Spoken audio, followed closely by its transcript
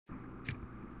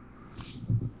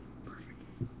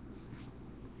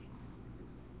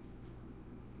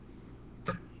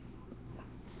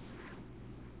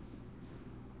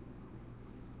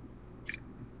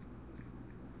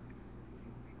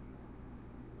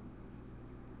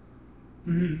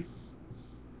Mm-hmm.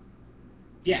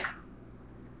 Yeah.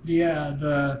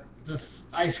 The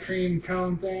ice cream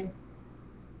cone thing.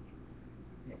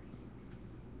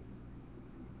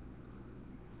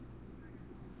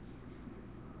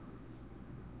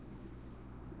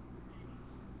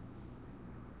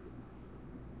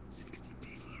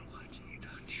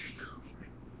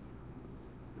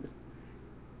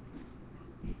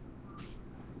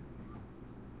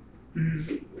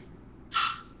 Mm-hmm.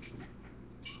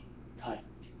 Hi.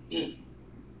 Here.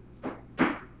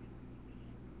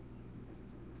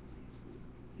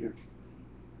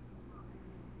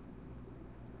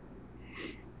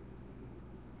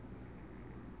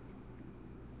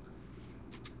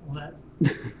 What?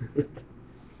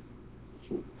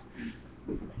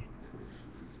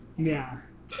 Yeah.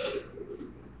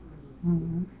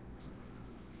 Mm-hmm.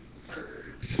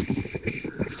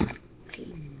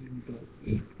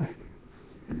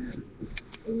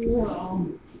 Well.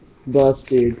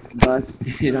 Busted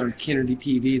on Kennedy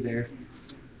TV there.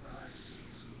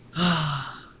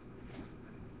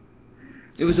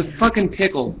 It was a fucking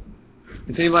pickle.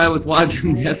 If anybody was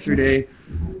watching yesterday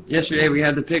we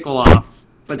had the pickle off.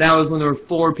 But that was when there were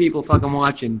 4 people fucking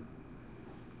watching.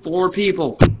 4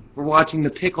 people were watching the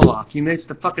pickle off. You missed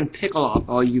the fucking pickle off,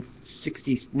 all you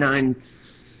 69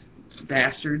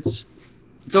 bastards.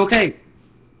 It's okay.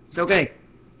 It's okay.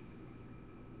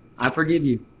 I forgive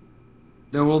you.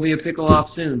 There will be a pickle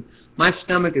off soon. My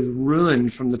stomach is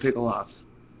ruined from the pickle off.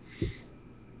 It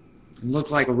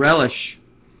looks like a relish.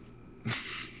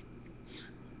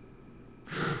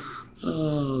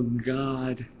 Oh,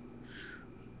 God.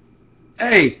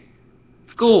 Hey,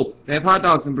 it's cool. They have hot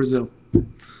dogs in Brazil.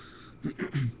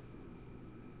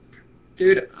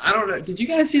 Dude, I don't know. Did you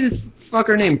guys see this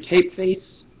fucker named Tape Face?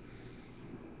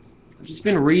 I've just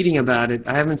been reading about it.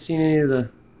 I haven't seen any of the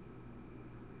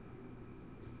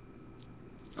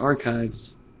archives.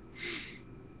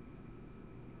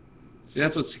 See,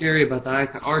 that's what's scary about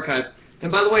the archives.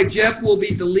 And by the way, Jeff will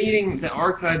be deleting the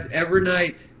archives every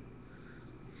night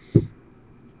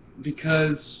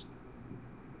because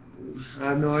I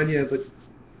have no idea, but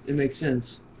it makes sense.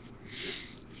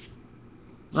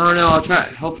 I don't know, I'll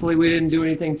try. Hopefully we didn't do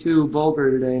anything too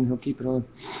vulgar today and he'll keep it on.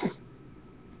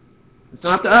 It's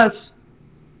not to us.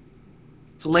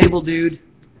 It's a label, dude.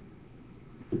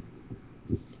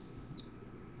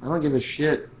 I don't give a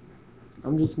shit.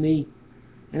 I'm just me.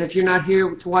 And if you're not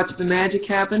here to watch the magic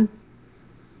happen,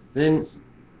 then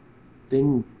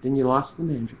you lost the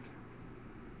magic.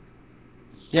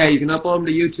 Yeah, you can upload them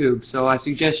to YouTube, so I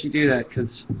suggest you do that, because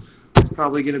it's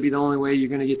probably going to be the only way you're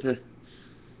going to get to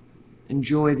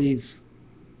enjoy these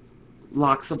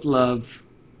locks of love.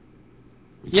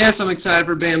 Yes, I'm excited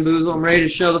for Bamboozle. I'm ready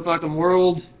to show the fucking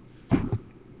world.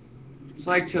 It's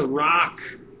like to rock.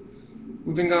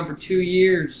 We've been gone for 2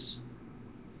 years.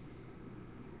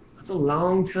 That's a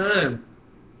long time.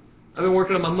 I've been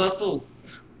working on my muscles.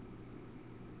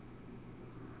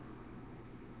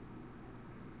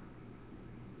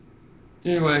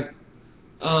 Anyway,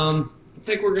 I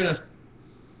think we're gonna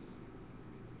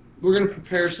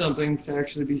prepare something to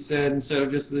actually be said instead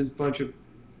of just this bunch of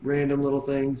random little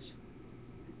things.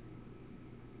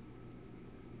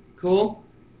 Cool?